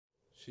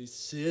She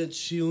said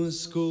she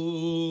was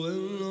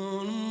going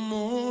on a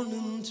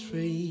morning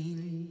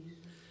train.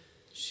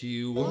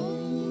 She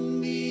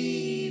won't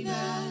be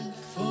back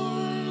for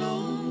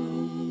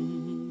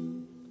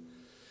long.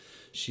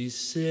 She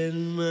said,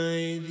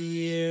 my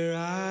dear,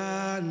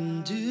 I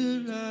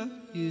do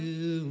love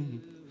you,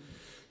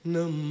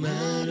 no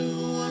matter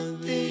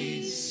what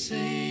they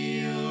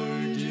say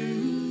or do.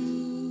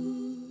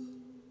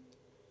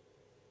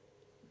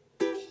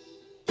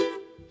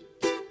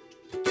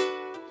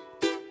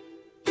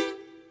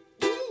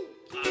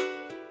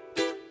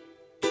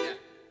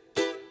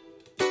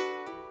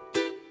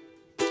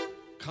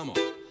 Come on.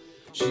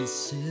 She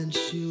said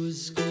she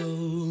was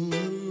going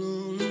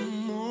on a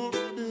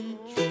morning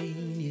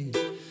train.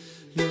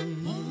 Yeah. No,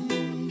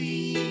 won't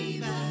be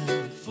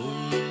back for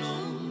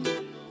long.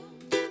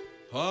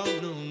 Oh,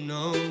 no,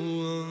 no,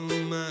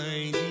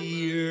 my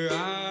dear,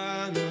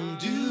 I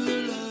do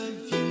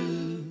love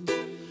you,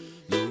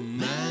 no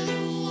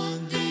matter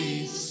what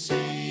they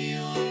say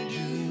or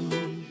do.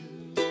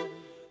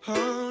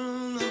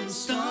 Oh, no,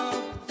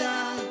 stop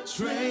that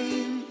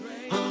train,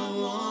 I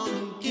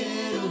wanna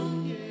get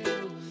on.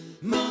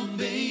 My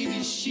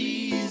baby,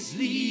 she is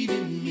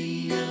leaving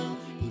me now,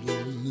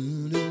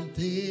 but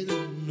they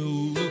don't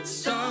know.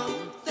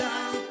 Stop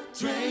that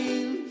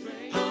train,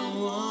 I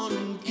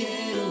wanna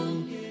get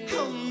on.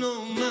 Oh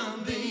no, my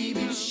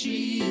baby,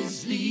 she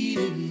is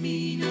leaving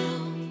me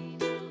now.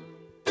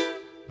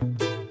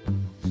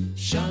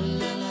 Sha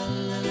la la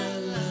la la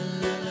la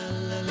la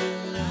la la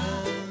la.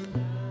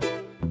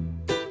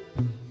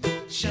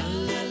 Sha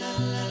la la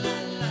la la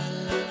la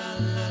la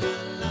la la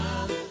la.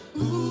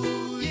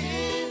 Ooh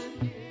yeah.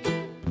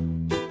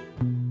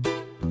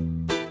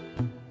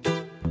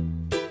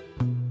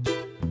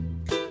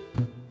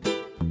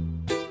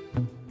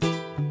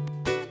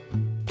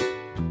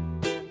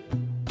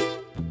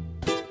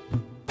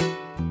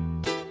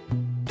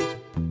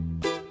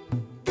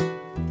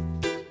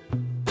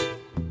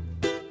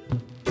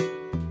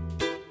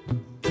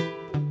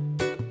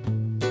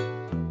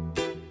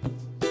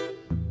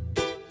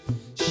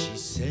 She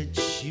said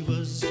she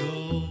was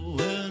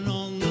going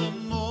on the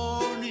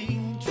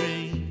morning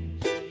train.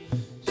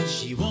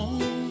 She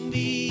won't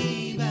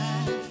be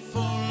back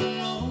for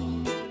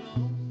long.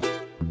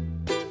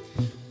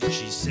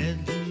 She said,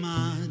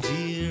 my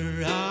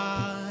dear,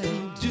 I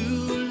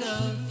do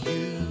love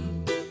you,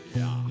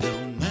 no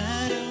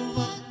matter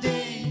what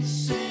they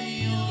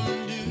say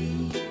or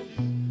do.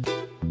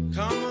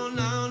 Come on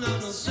now, now,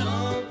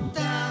 stop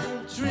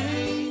that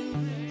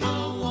train, I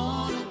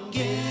wanna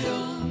get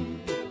on.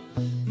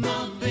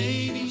 My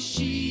baby,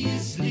 she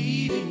is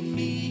leaving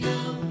me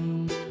now.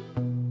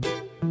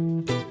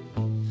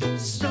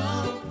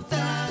 Stop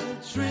that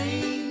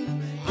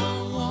train, I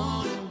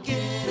wanna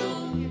get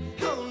on.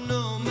 Oh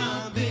no,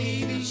 my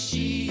baby,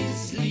 she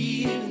is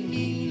leaving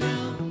me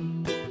now.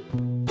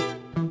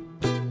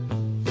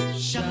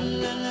 Sha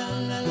la la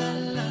la la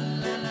la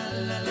la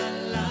la la la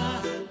la.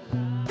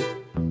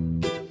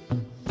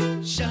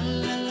 Sha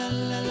la la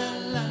la la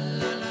la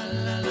la la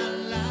la la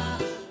la.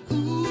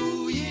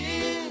 Ooh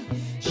yeah.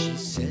 She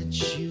said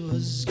she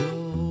was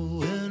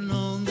going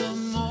on the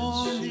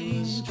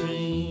morning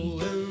train.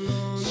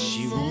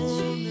 She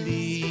won't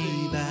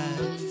be back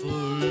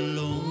for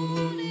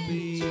long.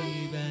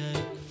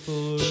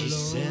 She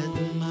said,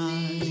 my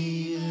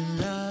dear,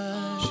 I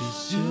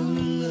do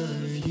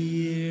love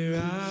you,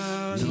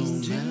 no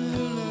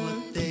matter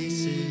what they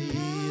say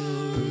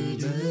or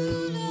do.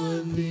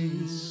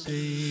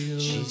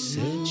 She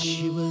said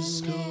she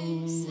was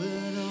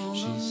going on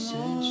a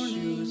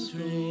morning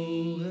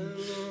train.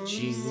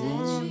 She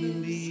won't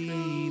be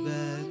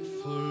back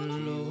for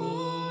long.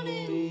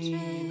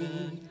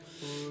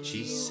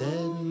 She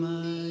said,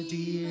 my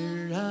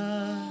dear, I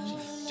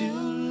do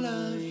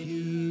love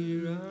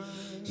you,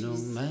 no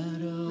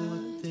matter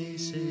what they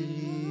say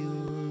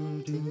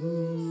or do.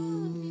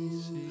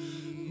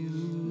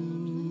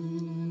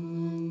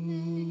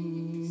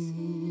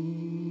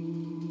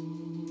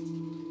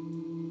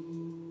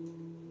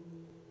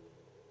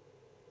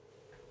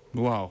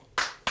 Wow!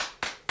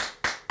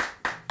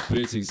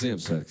 Priecīgs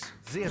Ziemassvētks!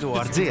 Ziedo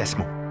ar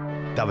dziesmu.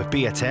 Tavi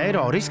 5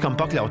 eiro riskam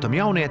pakļautam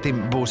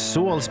jaunietim būs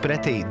solis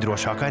pretī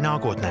drošākai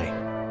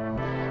nākotnei.